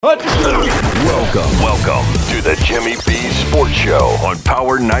Welcome to the Jimmy B Sports Show on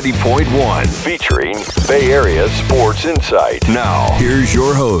Power 90.1, featuring Bay Area Sports Insight. Now, here's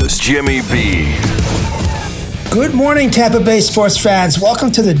your host, Jimmy B. Good morning, Tampa Bay sports fans.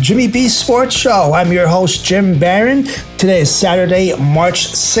 Welcome to the Jimmy B Sports Show. I'm your host, Jim Barron. Today is Saturday, March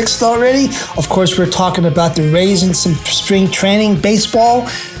 6th already. Of course, we're talking about the Rays and some spring training baseball.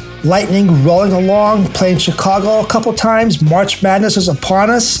 Lightning rolling along, playing Chicago a couple times. March Madness is upon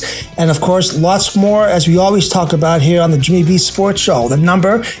us. And of course, lots more as we always talk about here on the Jimmy B Sports Show. The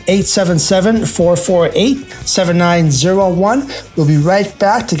number, 877-448-7901. We'll be right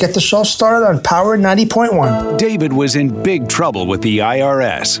back to get the show started on Power 90.1. David was in big trouble with the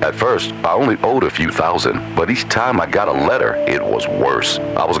IRS. At first, I only owed a few thousand, but each time I got a letter, it was worse.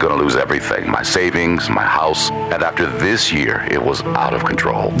 I was going to lose everything, my savings, my house, and after this year, it was out of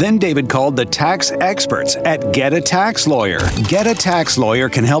control. Then David called the tax experts at Get a Tax Lawyer. Get a Tax Lawyer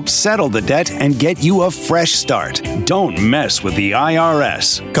can help settle the debt and get you a fresh start. Don't mess with the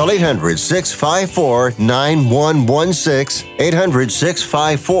IRS. Call 800-654-9116.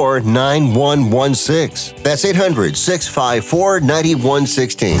 800-654-9116. That's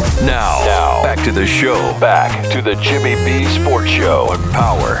 800-654-9116. Now, back to the show. Back to the Jimmy B Sports Show on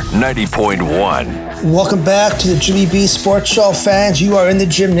Power 90.1. Welcome back to the Jimmy B Sports Show, fans. You are in the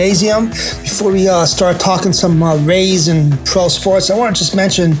Jimnasium. Before we start talking some Rays and pro sports, I want to just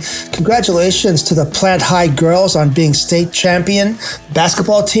mention congratulations to the Plant High girls on being state champion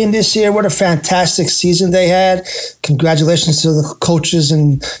basketball team this year. What a fantastic season they had. Congratulations to the coaches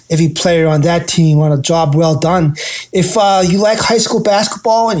and every player on that team on a job well done. If you like high school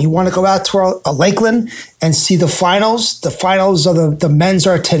basketball and you want to go out to Lakeland and see the finals of the men's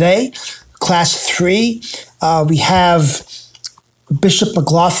are today. Class 3, we have Bishop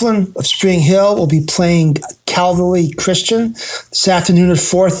McLaughlin of Spring Hill will be playing Calvary Christian this afternoon at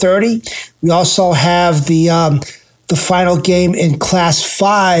 4:30. We also have the final game in Class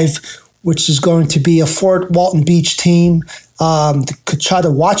 5, which is going to be a Fort Walton Beach team, the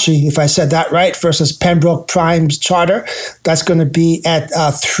Cuchatawachi, if I said that right, versus Pembroke Prime's Charter. That's going to be at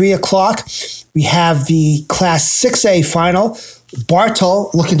 3 o'clock. We have the Class 6A final. Bartow,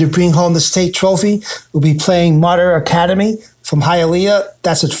 looking to bring home the state trophy, will be playing Mater Academy from Hialeah.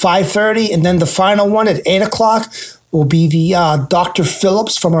 That's at 5:30. And then the final one at 8 o'clock will be the Dr.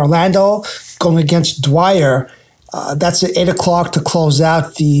 Phillips from Orlando going against Dwyer. That's at 8 o'clock to close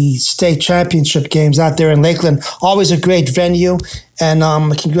out the state championship games out there in Lakeland. Always a great venue. And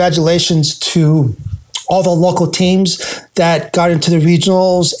congratulations to all the local teams that got into the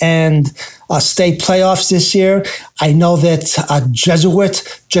regionals and state playoffs this year. I know that Jesuit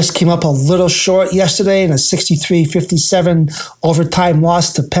just came up a little short yesterday in a 63-57 overtime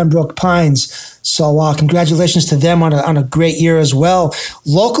loss to Pembroke Pines. So congratulations to them on a great year as well.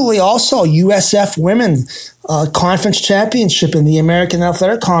 Locally also, USF Women Conference Championship in the American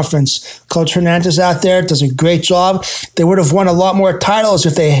Athletic Conference. Coach Hernandez out there does a great job. They would have won a lot more titles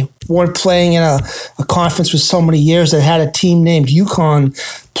if they weren't playing in a conference for so many years that had a team named UConn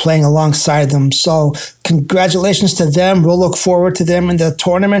playing alongside them. So congratulations to them. We'll look forward to them in the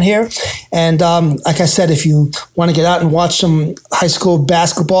tournament here. And like I said, if you want to get out and watch some high school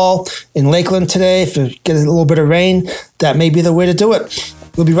basketball in Lakeland today, if you get a little bit of rain, that may be the way to do it.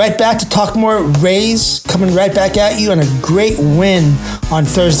 We'll be right back to talk more Rays, coming right back at you, and a great win on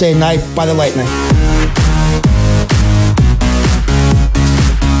Thursday night by the Lightning.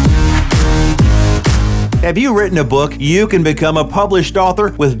 Have you written a book? You can become a published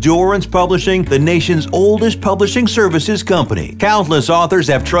author with Dorrance Publishing, the nation's oldest publishing services company. Countless authors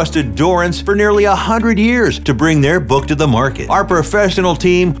have trusted Dorrance for nearly 100 years to bring their book to the market. Our professional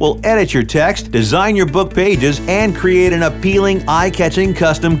team will edit your text, design your book pages, and create an appealing, eye-catching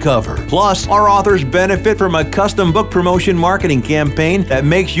custom cover. Plus, our authors benefit from a custom book promotion marketing campaign that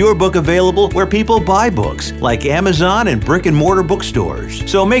makes your book available where people buy books, like Amazon and brick-and-mortar bookstores.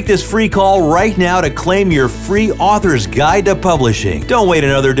 So make this free call right now to claim your free author's guide to publishing. Don't wait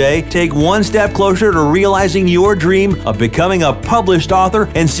another day. Take one step closer to realizing your dream of becoming a published author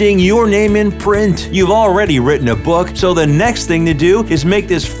and seeing your name in print. You've already written a book, so the next thing to do is make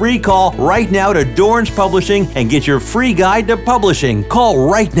this free call right now to Dorrance Publishing and get your free guide to publishing. Call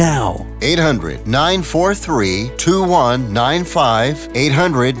right now. 800-943-2195.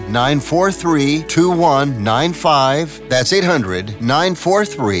 800-943-2195. That's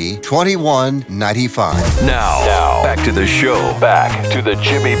 800-943-2195. Now, back to the show. Back to the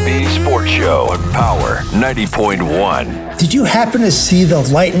Jimmy B Sports Show on Power 90.1. Did you happen to see the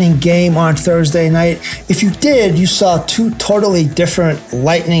Lightning game on Thursday night? If you did, you saw two totally different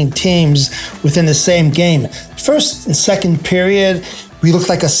Lightning teams within the same game. First and second period, we looked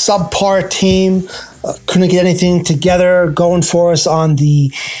like a subpar team. Couldn't get anything together going for us on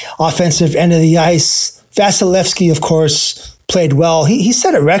the offensive end of the ice. Vasilevsky, of course, played well. He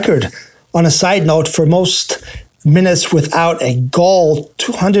set a record, on a side note, for most minutes without a goal,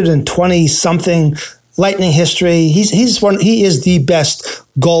 220-something Lightning history. He is the best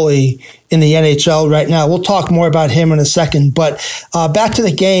goalie in the NHL right now. We'll talk more about him in a second. But back to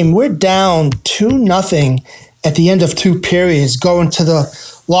the game, we're down 2-0 at the end of two periods, going to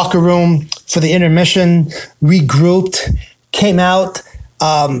the locker room for the intermission, regrouped, came out.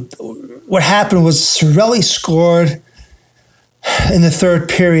 What happened was Cirelli scored in the third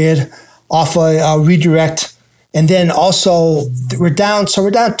period off a redirect. And then also we're down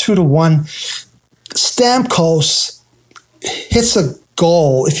 2-1. Stamkos hits a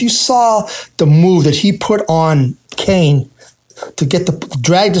goal. If you saw the move that he put on Kane to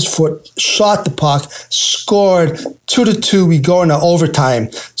dragged his foot, shot the puck, scored 2-2. We go into overtime.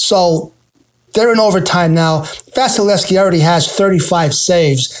 So they're in overtime now. Vasilevsky already has 35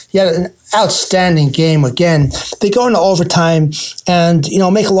 saves. He had an outstanding game again. They go into overtime, and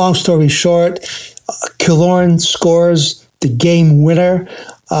make a long story short, Killorn scores the game winner.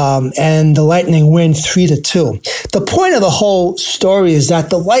 And the Lightning win 3-2. The point of the whole story is that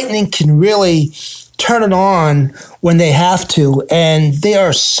the Lightning can really turn it on when they have to, and they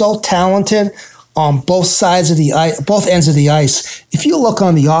are so talented on both sides of the ice, both ends of the ice. If you look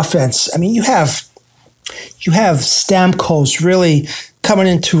on the offense, I mean, you have Stamkos really coming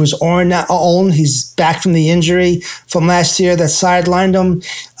into his own. He's back from the injury from last year that sidelined him.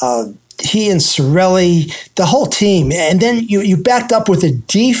 He and Cirelli, the whole team. And then you backed up with a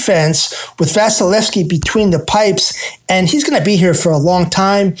defense with Vasilevsky between the pipes, and he's going to be here for a long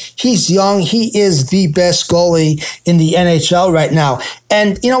time. He's young. He is the best goalie in the NHL right now.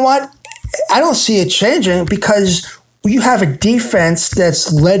 And you know what? I don't see it changing because you have a defense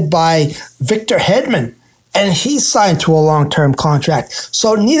that's led by Victor Hedman, and he's signed to a long-term contract.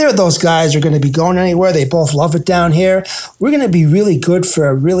 So neither of those guys are going to be going anywhere. They both love it down here. We're going to be really good for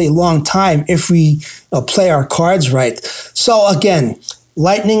a really long time if we play our cards right. So again,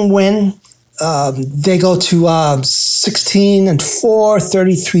 Lightning win. They go to 16-4,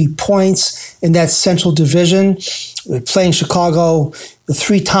 33 points in that Central Division. We're playing Chicago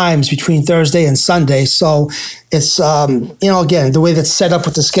 3 times between Thursday and Sunday. So it's, again, the way that's set up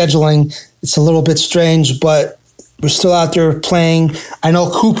with the scheduling, it's a little bit strange, but we're still out there playing. I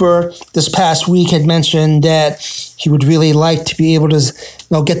know Cooper this past week had mentioned that he would really like to be able to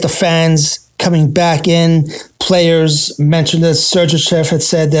get the fans coming back in. Players mentioned that Sergachev had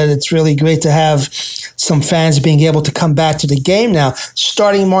said that it's really great to have some fans being able to come back to the game now.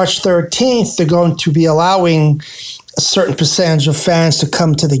 Starting March 13th, they're going to be allowing a certain percentage of fans to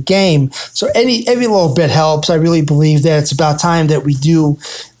come to the game. So every little bit helps. I really believe that it's about time that we do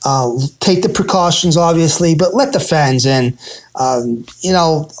take the precautions, obviously, but let the fans in.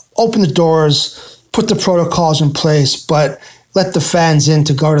 Open the doors, put the protocols in place, but let the fans in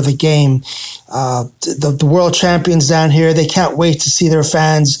to go to the game. The world champions down here, they can't wait to see their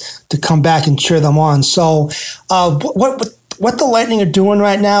fans to come back and cheer them on. So what the Lightning are doing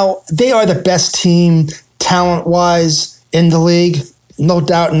right now, they are the best team talent-wise in the league, no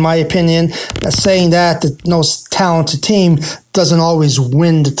doubt in my opinion. Not saying that the most talented team doesn't always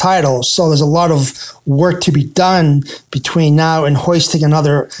win the title. So there's a lot of work to be done between now and hoisting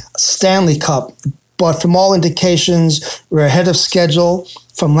another Stanley Cup. But from all indications, we're ahead of schedule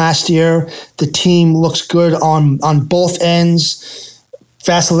from last year. The team looks good on both ends.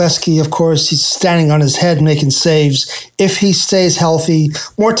 Vasilevsky, of course, he's standing on his head making saves. If he stays healthy,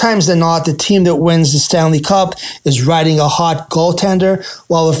 more times than not, the team that wins the Stanley Cup is riding a hot goaltender.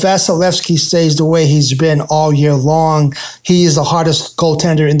 While if Vasilevsky stays the way he's been all year long, he is the hottest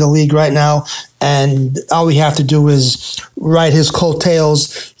goaltender in the league right now. And all we have to do is ride his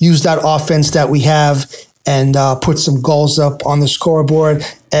coattails, use that offense that we have, and put some goals up on the scoreboard.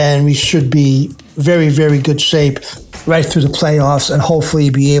 And we should be very, very good shape right through the playoffs and hopefully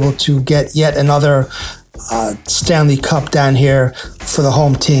be able to get yet another Stanley Cup down here for the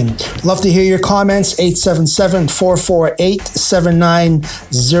home team. Love to hear your comments,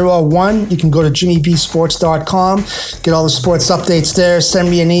 877-448-7901. You can go to jimmybsports.com, get all the sports updates there,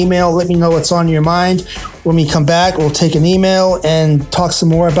 send me an email, let me know what's on your mind. When we come back, we'll take an email and talk some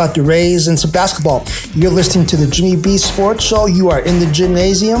more about the Rays and some basketball. You're listening to the Jimmy B Sports Show. You are in the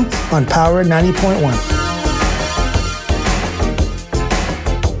Jimnasium on Power 90.1.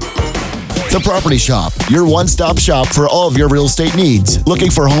 The Property Shop, your one-stop shop for all of your real estate needs. Looking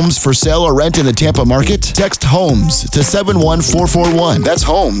for homes for sale or rent in the Tampa market? Text HOMES to 71441. That's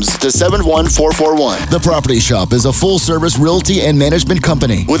HOMES to 71441. The Property Shop is a full-service realty and management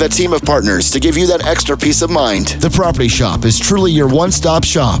company with a team of partners to give you that extra peace of mind. The Property Shop is truly your one-stop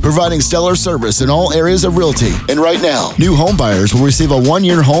shop, providing stellar service in all areas of realty. And right now, new home buyers will receive a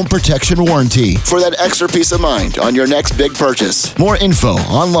 1-year home protection warranty for that extra peace of mind on your next big purchase. More info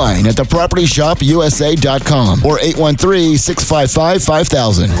online at thepropertyshopusa.com or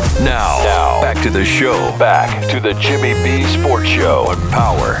 813-655-5000. Now, back to the show. Back to the Jimmy B Sports Show on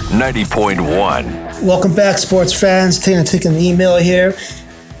Power 90.1. Welcome back, sports fans. Taking an email here.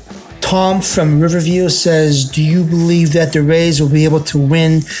 Tom from Riverview says, do you believe that the Rays will be able to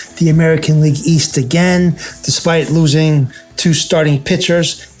win the American League East again, despite losing 2 starting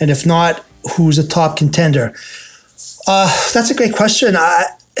pitchers? And if not, who's a top contender? That's a great question.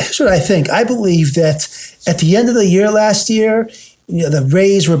 Here's what I think. I believe that at the end of the year last year, the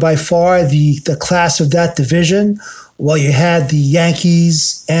Rays were by far the class of that division, while you had the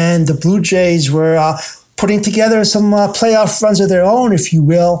Yankees and the Blue Jays were putting together some playoff runs of their own, if you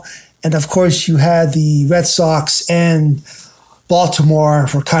will. And of course, you had the Red Sox and Baltimore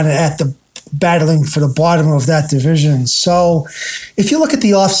were kind of at the battling for the bottom of that division. So if you look at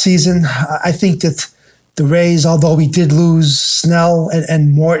the offseason, I think that the Rays, although we did lose Snell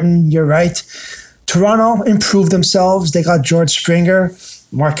and Morton, you're right. Toronto improved themselves. They got George Springer,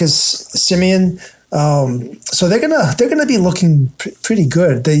 Marcus Semien. So they're gonna be looking pretty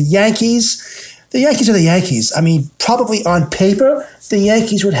good. The Yankees are the Yankees. I mean, probably on paper, the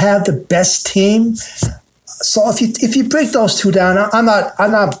Yankees would have the best team. So if you break those two down, I'm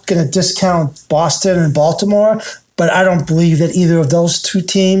not going to discount Boston and Baltimore, but I don't believe that either of those two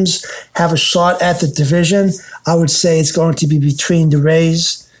teams have a shot at the division. I would say it's going to be between the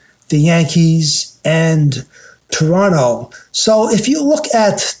Rays, the Yankees, and Toronto. So if you look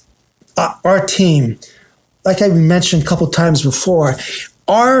at our team, like I mentioned a couple times before,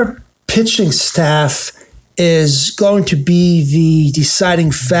 our pitching staff is going to be the deciding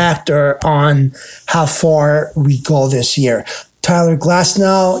factor on how far we go this year. Tyler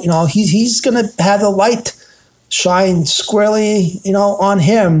Glasnow, he's going to have the light shine squarely, on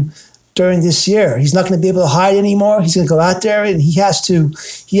him during this year. He's not going to be able to hide anymore. He's going to go out there and he has to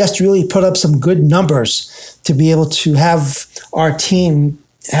really put up some good numbers to be able to have our team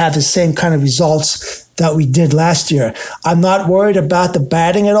have the same kind of results that we did last year. I'm not worried about the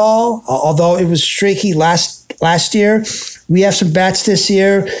batting at all, although it was streaky last year. We have some bats this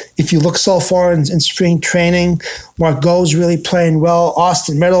year. If you look so far in spring training, Margot's really playing well.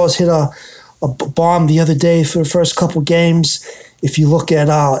 Austin Meadows hit a bomb the other day for the first couple games. If you look at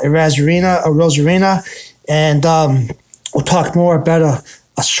Rosarina, and we'll talk more about a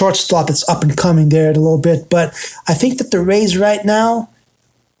shortstop that's up and coming there in a little bit. But I think that the Rays right now,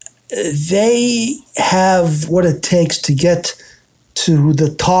 they have what it takes to get to the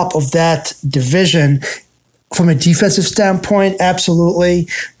top of that division. From a defensive standpoint, absolutely.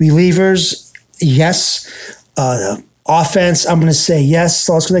 Relievers, yes. Offense, I'm going to say yes.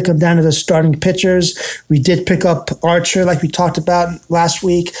 So it's going to come down to the starting pitchers. We did pick up Archer, like we talked about last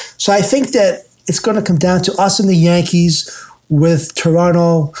week. So I think that it's going to come down to us and the Yankees, with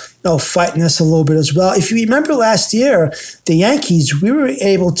Toronto, fighting us a little bit as well. If you remember last year, the Yankees, we were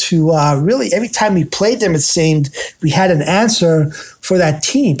able to really, every time we played them, it seemed we had an answer for that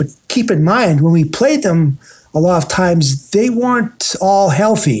team. But keep in mind, when we played them, a lot of times they weren't all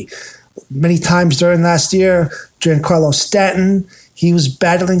healthy. Many times during last year, Giancarlo Stanton, he was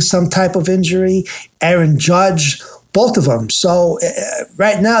battling some type of injury. Aaron Judge, both of them. So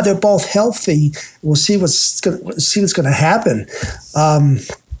right now they're both healthy. We'll see what's going to happen.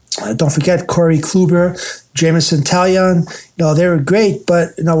 Don't forget Corey Kluber, Jameson Taillon. They were great,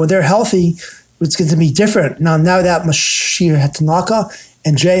 but when they're healthy, it's going to be different. Now that Masahiro Tanaka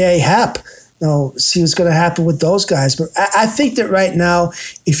and J.A. Happ, see what's going to happen with those guys. But I think that right now,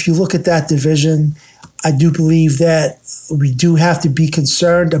 if you look at that division, I do believe that we do have to be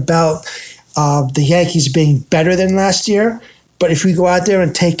concerned about the Yankees being better than last year. But if we go out there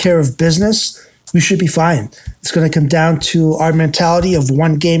and take care of business, we should be fine. It's going to come down to our mentality of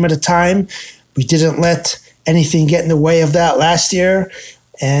one game at a time. We didn't let anything get in the way of that last year.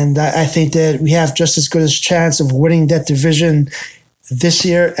 And I think that we have just as good a chance of winning that division this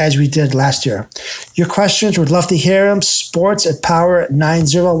year as we did last year. Your questions, would love to hear them.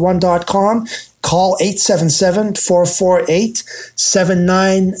 sports@power901.com. Call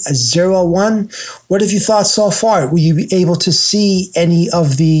 877-448-7901. What have you thought so far? Will you be able to see any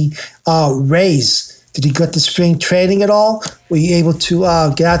of the Rays Did he get to spring training at all? Were you able to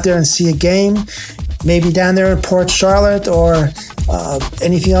get out there and see a game? Maybe down there in Port Charlotte, or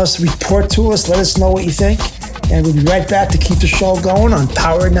anything else to report to us? Let us know what you think. And we'll be right back to keep the show going on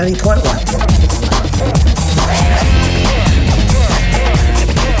Power 90.1.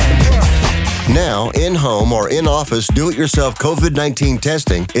 Now, in-home or in-office do-it-yourself COVID-19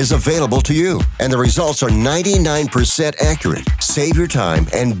 testing is available to you, and the results are 99% accurate. Save your time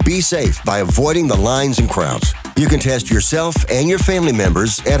and be safe by avoiding the lines and crowds. You can test yourself and your family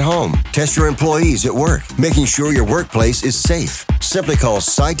members at home. Test your employees at work, making sure your workplace is safe. Simply call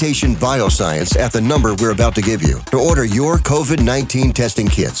Citation Bioscience at the number we're about to give you to order your COVID-19 testing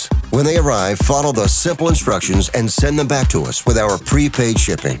kits. When they arrive, follow the simple instructions and send them back to us with our prepaid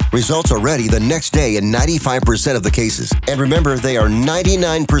shipping. Results are ready the next day in 95% of the cases. And remember, they are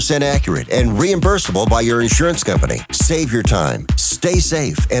 99% accurate and reimbursable by your insurance company. Save your time, stay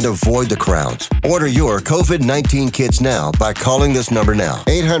safe, and avoid the crowds. Order your COVID-19 kits now by calling this number now.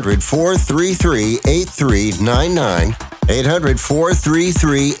 800-433-8399.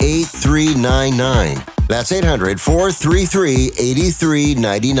 800-433-8399. That's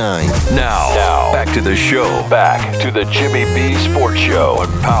 800-433-8399. Now, back to the show. Back to the Jimmy B Sports Show on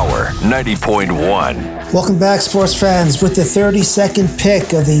Power 90.1. Welcome back, sports fans, with the 32nd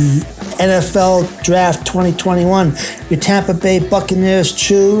pick of the NFL Draft 2021. Your Tampa Bay Buccaneers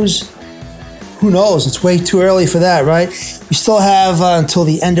choose. Who knows? It's way too early for that, right? We still have until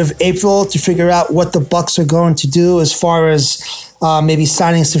the end of April to figure out what the Bucs are going to do as far as maybe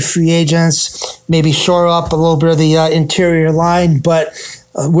signing some free agents, maybe shore up a little bit of the interior line. But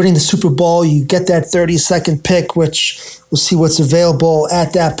winning the Super Bowl, you get that 32nd pick, which we'll see what's available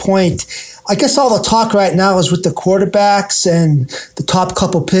at that point. I guess all the talk right now is with the quarterbacks and the top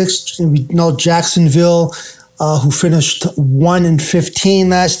couple picks. We know Jacksonville, who finished 1-15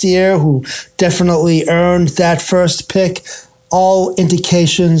 last year, who definitely earned that first pick. All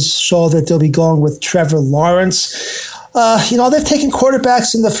indications show that they'll be going with Trevor Lawrence. They've taken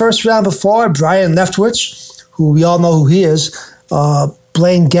quarterbacks in the first round before. Brian Leftwich, who we all know who he is,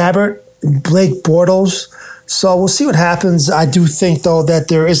 Blaine Gabbert, Blake Bortles. So we'll see what happens. I do think, though, that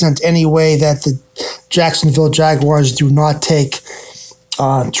there isn't any way that the Jacksonville Jaguars do not take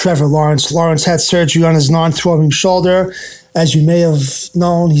Trevor Lawrence. Lawrence had surgery on his non-throwing shoulder. As you may have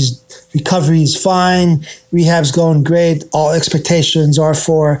known, his recovery is fine. Rehab's going great. All expectations are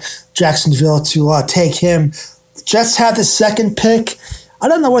for Jacksonville to take him. The Jets have the second pick. I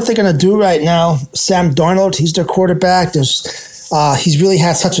don't know what they're going to do right now. Sam Darnold, he's their quarterback. He's really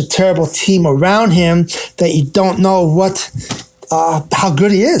had such a terrible team around him that you don't know how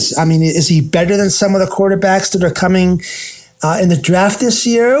good he is. I mean, is he better than some of the quarterbacks that are coming in the draft this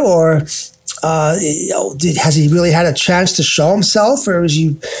year, or has he really had a chance to show himself, or is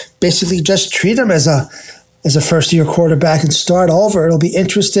you basically just treat him as a first-year quarterback and start over? It'll be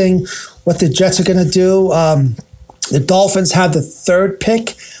interesting what the Jets are going to do. The Dolphins have the third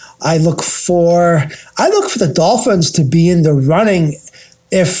pick. I look for the Dolphins to be in the running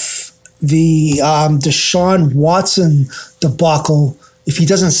if the Deshaun Watson debacle, if he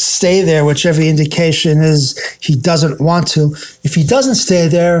doesn't stay there, which every indication is he doesn't want to. If he doesn't stay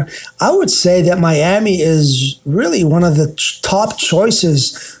there, I would say that Miami is really one of the top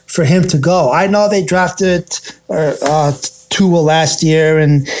choices for him to go. I know they drafted Tua last year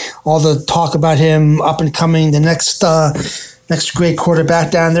and all the talk about him up and coming, the next great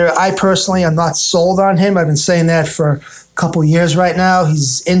quarterback down there. I personally am not sold on him. I've been saying that for a couple years right now.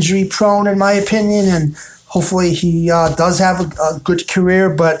 He's injury prone in my opinion, and hopefully he does have a good career.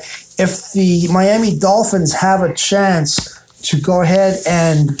 But if the Miami Dolphins have a chance to go ahead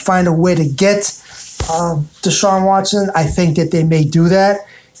and find a way to get Deshaun Watson, I think that they may do that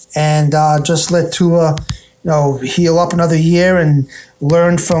and just let Tua heal up another year and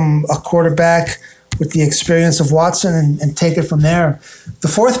learn from a quarterback with the experience of Watson and take it from there. The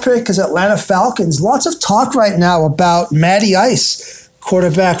fourth pick is Atlanta Falcons. Lots of talk right now about Matty Ice,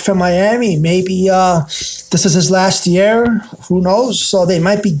 quarterback from Miami. Maybe this is his last year. Who knows? So they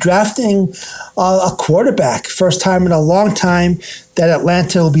might be drafting a quarterback. First time in a long time that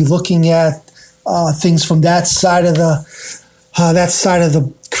Atlanta will be looking at things from that side of the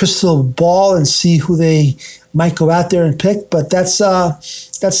crystal ball and see who they might go out there and pick. But that's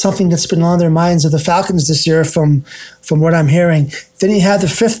something that's been on their minds of the Falcons this year from what I'm hearing. Then you have the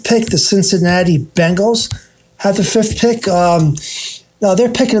fifth pick. The Cincinnati Bengals have the fifth pick. Now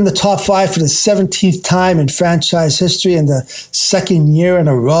they're picking in the top 5 for the 17th time in franchise history and the second year in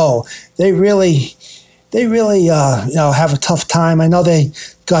a row. They really have a tough time. I know they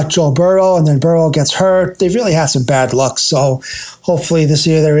got Joe Burrow, and then Burrow gets hurt. They really had some bad luck. So hopefully this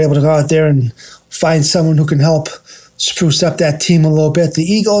year they're able to go out there and find someone who can help spruce up that team a little bit. The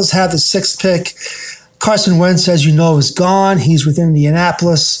Eagles have the 6th pick. Carson Wentz, as you know, is gone. He's with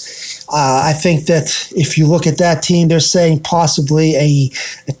Indianapolis. I think that if you look at that team, they're saying possibly a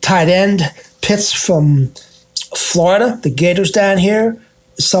tight end, Pitts from Florida, the Gators down here,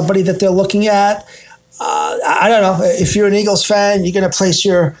 somebody that they're looking at. I don't know. If you're an Eagles fan, you're going to place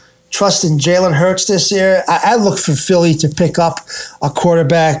your trust in Jalen Hurts this year. I look for Philly to pick up a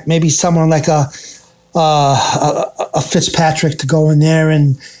quarterback, maybe someone like a Fitzpatrick to go in there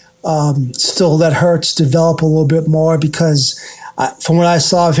and still let Hurts develop a little bit more, because from what I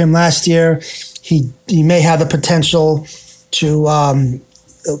saw of him last year, he may have the potential to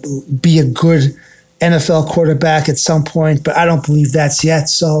be a good NFL quarterback at some point, but I don't believe that's yet.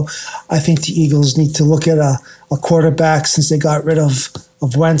 So I think the Eagles need to look at a quarterback since they got rid of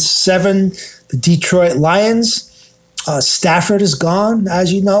Wentz. 7, the Detroit Lions. Stafford is gone,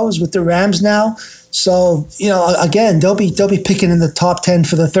 as you know, is with the Rams now. So, again, they'll be picking in the top 10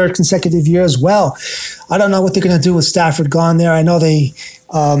 for the 3rd consecutive year as well. I don't know what they're going to do with Stafford gone there. I know they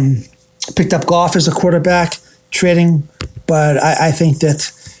picked up Goff as a quarterback, trading, but I think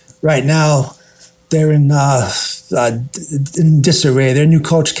that right now they're in disarray. Their new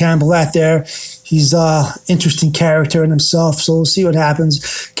coach, Campbell, out there, he's an interesting character in himself, so we'll see what happens.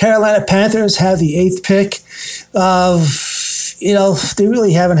 Carolina Panthers have the 8th pick. They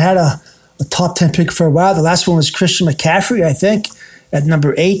really haven't had a top 10 pick for a while. The last one was Christian McCaffrey, I think, at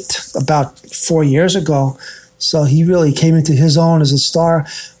number 8 about 4 years ago. So he really came into his own as a star.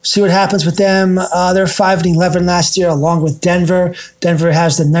 See what happens with them. They're 5-11 last year, along with Denver. Denver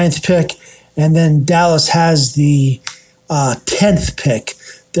has the 9th pick, and then Dallas has the 10th pick.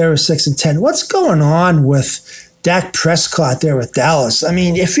 They're 6-10. What's going on with Dak Prescott there with Dallas? I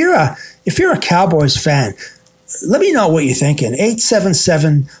mean, if you're a Cowboys fan, let me know what you're thinking.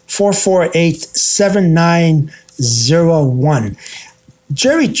 877-448-7901.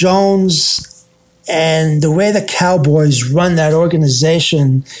 Jerry Jones and the way the Cowboys run that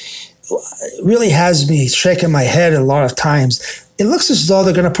organization really has me shaking my head a lot of times. It looks as though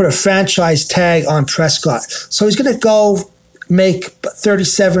they're going to put a franchise tag on Prescott. So he's going to go make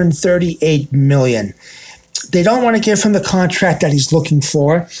 $37, $38 million. They don't want to give him the contract that he's looking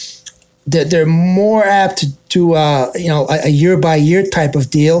for. They're more apt to do a year-by-year type of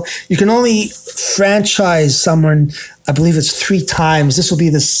deal. You can only franchise someone, I believe it's 3 times. This will be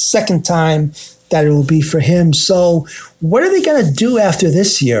the 2nd time that it will be for him. So what are they going to do after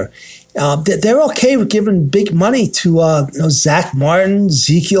this year? They're okay with giving big money to Zach Martin,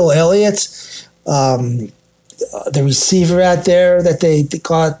 Ezekiel Elliott, the receiver out there that they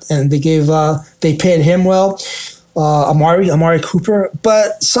got, and they paid him well. Amari Cooper,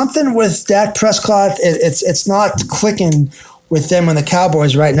 but something with Dak Prescott, it's not clicking with them and the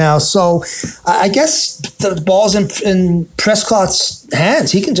Cowboys right now. So I guess the ball's in Prescott's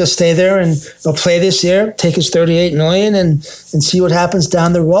hands. He can just stay there and play this year, take his $38 million, and see what happens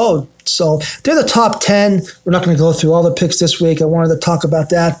down the road. So they're the top 10. We're not going to go through all the picks this week. I wanted to talk about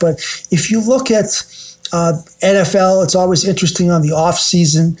that, but if you look at NFL, it's always interesting on the off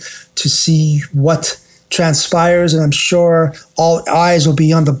season to see what transpires, and I'm sure all eyes will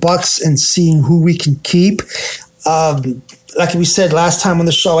be on the Bucs and seeing who we can keep. Like we said last time on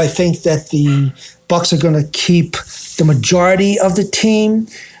the show, I think that the Bucs are going to keep the majority of the team.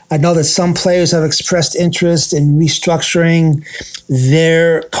 I know that some players have expressed interest in restructuring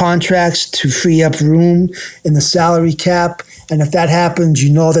their contracts to free up room in the salary cap, and if that happens,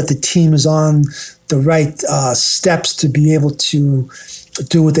 you know that the team is on the right steps to be able to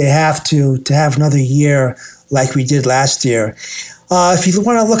do what they have to have another year like we did last year. If you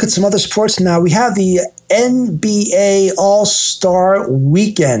want to look at some other sports now, we have the NBA All-Star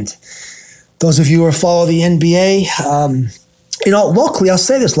Weekend. Those of you who follow the NBA, locally, I'll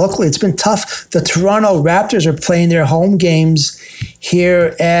say this, locally, it's been tough. The Toronto Raptors are playing their home games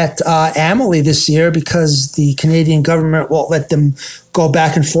here at Amalie this year because the Canadian government won't let them go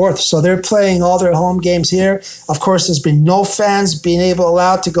back and forth. So they're playing all their home games here. Of course, there's been no fans being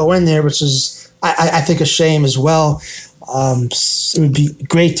allowed to go in there, which is, I think, a shame as well. It would be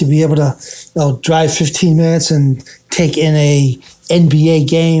great to be able to drive 15 minutes and take in a NBA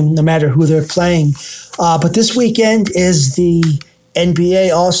game, no matter who they're playing. But this weekend is the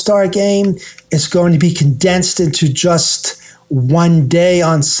NBA All-Star Game. It's going to be condensed into just one day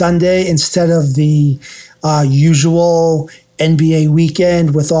on Sunday instead of the usual NBA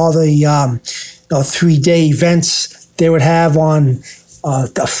weekend with all the 3-day events they would have on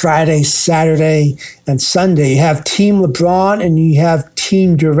the Friday, Saturday, and Sunday. You have Team LeBron and you have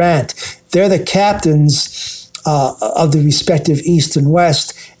Team Durant. They're the captains of the respective East and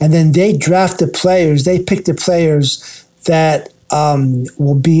West, and then they draft the players. They pick the players that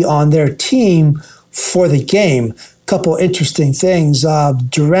will be on their team for the game. Couple interesting things.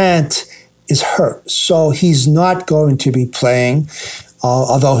 Durant is hurt, so he's not going to be playing,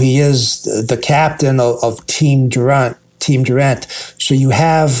 although he is the captain of Team Durant. So you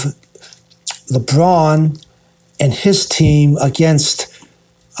have LeBron and his team against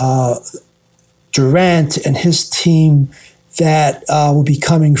Durant and his team that will be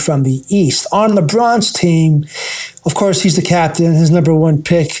coming from the East. On LeBron's team, of course, he's the captain. His number one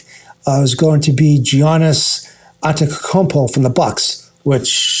pick is going to be Giannis Antetokounmpo from the Bucks,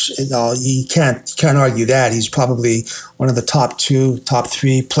 which you can't argue that. He's probably one of the top 3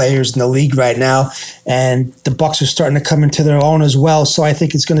 players in the league right now, and the Bucks are starting to come into their own as well. So I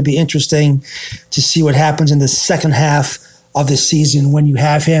think it's going to be interesting to see what happens in the second half of the season when you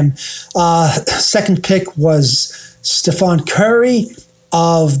have him. Second pick was Stephen Curry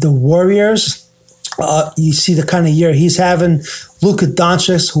of the Warriors. You see the kind of year he's having. Luka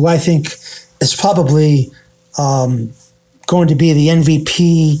Doncic, who I think is probably going to be the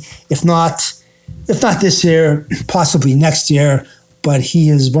MVP, if not this year, possibly next year. But he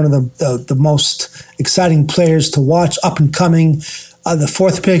is one of the most exciting players to watch, up and coming. The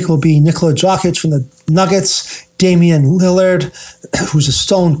fourth pick will be Nikola Jokic from the Nuggets. Damian Lillard, who's a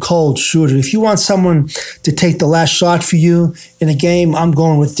stone cold shooter. If you want someone to take the last shot for you in a game, I'm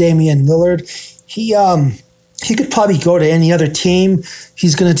going with Damian Lillard. He could probably go to any other team.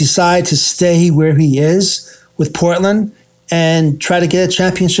 He's going to decide to stay where he is with Portland and try to get a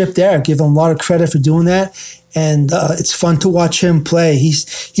championship there. Give him a lot of credit for doing that. And it's fun to watch him play.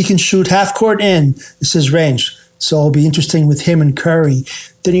 He can shoot half court in. This is range. So it'll be interesting with him and Curry.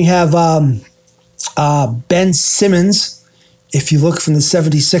 Then you have Ben Simmons, if you look from the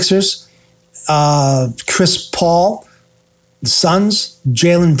 76ers. Chris Paul, the Suns.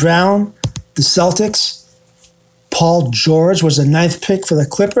 Jaylen Brown, the Celtics. Paul George was the 9th pick for the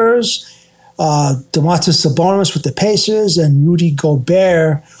Clippers. Domantas Sabonis with the Pacers, and Rudy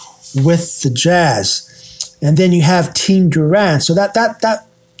Gobert with the Jazz. And then you have Team Durant. So that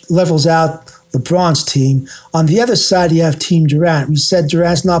levels out LeBron's team. On the other side, you have Team Durant. We said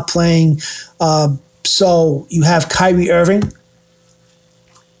Durant's not playing. So you have Kyrie Irving,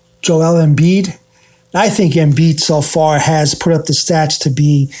 Joel Embiid. I think Embiid so far has put up the stats to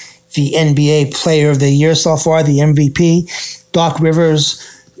be the NBA Player of the Year so far, the MVP. Doc Rivers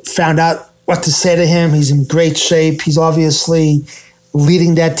found out what to say to him. He's in great shape. He's obviously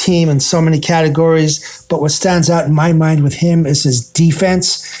leading that team in so many categories. But what stands out in my mind with him is his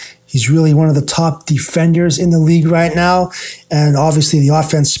defense. He's really one of the top defenders in the league right now. And obviously the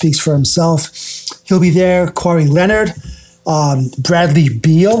offense speaks for himself. He'll be there. Kawhi Leonard, Bradley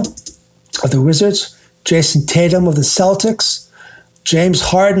Beal of the Wizards, Jason Tatum of the Celtics, James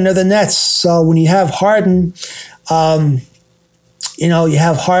Harden of the Nets. So when you have Harden, you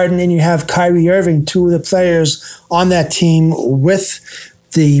have Harden and you have Kyrie Irving, two of the players on that team with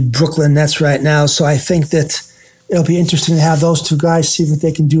the Brooklyn Nets right now. So I think that it'll be interesting to have those two guys, see what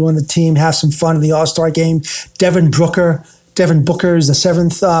they can do on the team, have some fun in the All-Star game. Devin Booker is the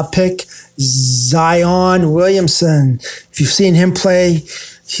 7th pick. Zion Williamson, if you've seen him play,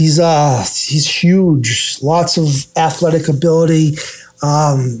 he's huge, lots of athletic ability.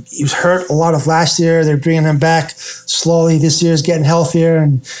 He was hurt a lot of last year. They're bringing him back slowly. This year's getting healthier,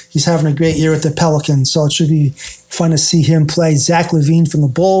 and he's having a great year with the Pelicans. So it should be fun to see him play. Zach LaVine from the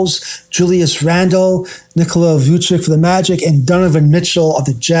Bulls, Julius Randle, Nikola Vucevic for the Magic, and Donovan Mitchell of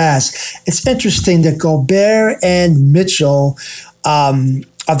the Jazz. It's interesting that Gobert and Mitchell of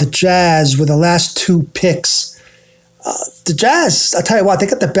the Jazz were the last 2 picks. The Jazz, I'll tell you what, they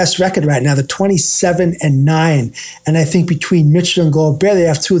got the best record right now. They're 27-9. And I think between Mitchell and Gobert, they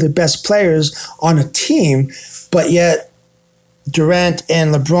have 2 of the best players on a team. But yet, Durant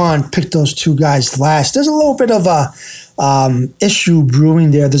and LeBron picked those 2 guys last. There's a little bit of a issue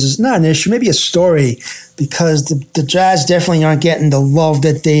brewing there. There's not an issue, maybe a story, because the Jazz definitely aren't getting the love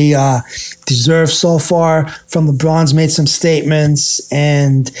that they deserve so far. From LeBron's made some statements,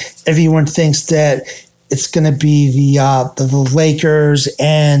 and everyone thinks that it's going to be the Lakers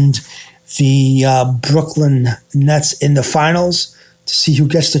and the Brooklyn Nets in the finals to see who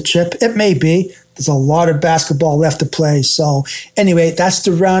gets the chip. It may be. There's a lot of basketball left to play. So anyway, that's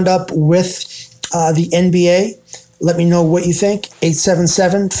the roundup with the NBA. Let me know what you think.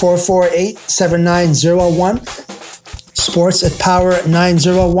 877-448-7901.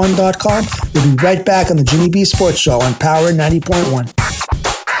 sports@power901.com. We'll be right back on the Jimmy B Sports Show on Power 90.1.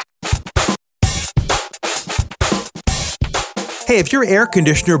 Hey, if your air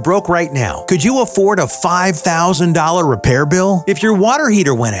conditioner broke right now, could you afford a $5,000 repair bill? If your water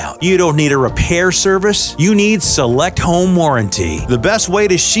heater went out, you don't need a repair service. You need Select Home Warranty, the best way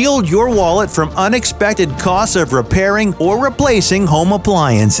to shield your wallet from unexpected costs of repairing or replacing home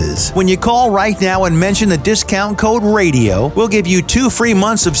appliances. When you call right now and mention the discount code RADIO, we'll give you 2 free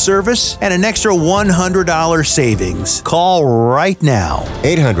months of service and an extra $100 savings. Call right now.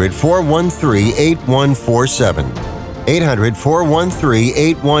 800-413-8147.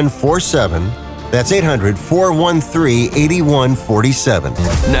 800-413-8147. That's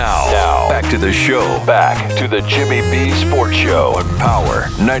 800-413-8147. Now, back to the show. Back to the Jimmy B Sports Show on Power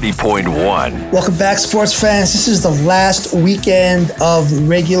 90.1. Welcome back, sports fans. This is the last weekend of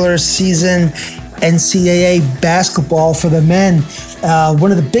regular season NCAA basketball for the men. One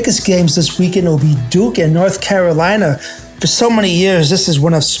of the biggest games this weekend will be Duke and North Carolina. For so many years, this is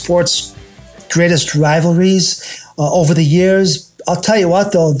one of sports' greatest rivalries over the years. I'll tell you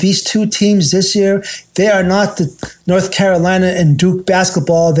what, though, these two teams this year, they are not the North Carolina and Duke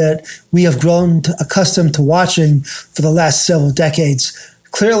basketball that we have grown accustomed to watching for the last several decades.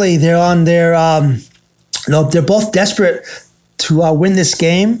 Clearly, they're on their, they're both desperate to win this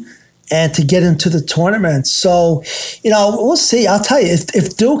game and to get into the tournament. So, we'll see. I'll tell you,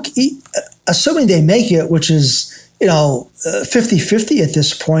 if Duke, assuming they make it, which is 50-50 at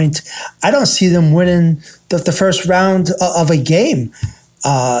this point, I don't see them winning the first round of a game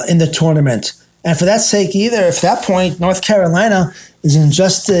in the tournament. And for that sake either, at that point, North Carolina is in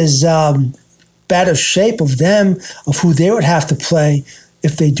just as bad a shape of who they would have to play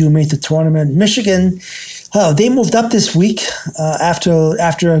if they do make the tournament. Michigan, they moved up this week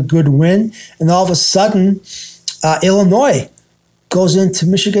after a good win, and all of a sudden, Illinois goes into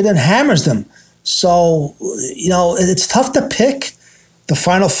Michigan and hammers them. So, it's tough to pick the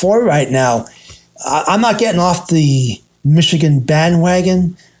Final Four right now. I'm not getting off the Michigan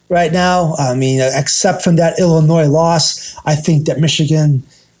bandwagon right now. I mean, except from that Illinois loss, I think that Michigan,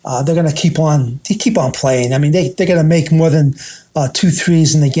 they're going to keep on playing. I mean, they're going to make more than 2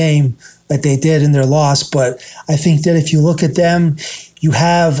 threes in the game like they did in their loss. But I think that if you look at them, you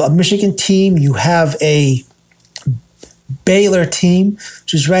have a Michigan team, you have a Baylor team,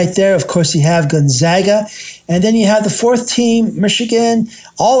 which is right there. Of course, you have Gonzaga. And then you have the 4th team, Michigan.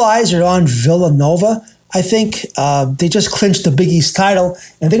 All eyes are on Villanova. I think they just clinched the Big East title,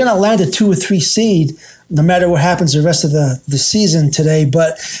 and they're going to land a 2 or 3 seed no matter what happens the rest of the season today.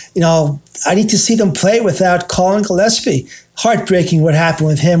 But, I need to see them play without Colin Gillespie. Heartbreaking what happened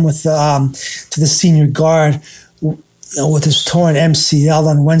with him to the senior guard. With his torn MCL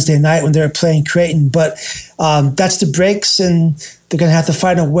on Wednesday night when they were playing Creighton. But that's the breaks, and they're going to have to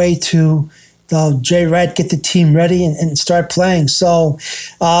find a way to Jay Wright get the team ready and start playing. So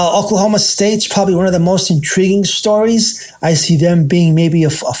Oklahoma State's probably one of the most intriguing stories. I see them being maybe a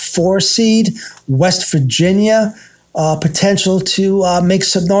 4 seed. West Virginia, potential to make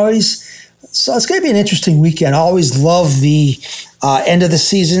some noise. So it's going to be an interesting weekend. I always love the end of the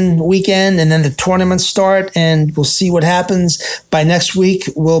season weekend and then the tournament start, and we'll see what happens. By next week,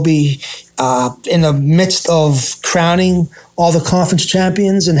 we'll be in the midst of crowning all the conference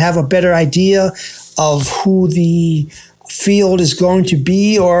champions and have a better idea of who the field is going to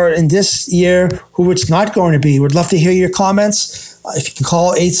be, or in this year, who it's not going to be. We'd love to hear your comments. If you can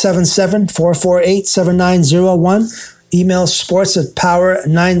call 877-448-7901. Email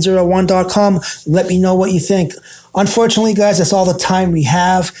sports@power901.com. Let me know what you think. Unfortunately, guys, that's all the time we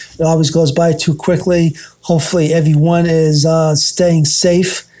have. It always goes by too quickly. Hopefully, everyone is staying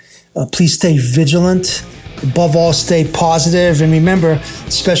safe. Please stay vigilant. Above all, stay positive. And remember,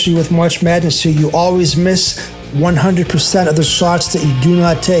 especially with March Madness here, you always miss 100% of the shots that you do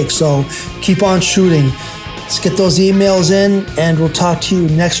not take. So keep on shooting. Let's get those emails in, and we'll talk to you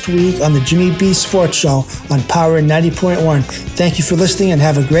next week on the Jimmy B Sports Show on Power 90.1. Thank you for listening, and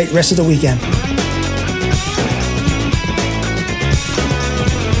have a great rest of the weekend.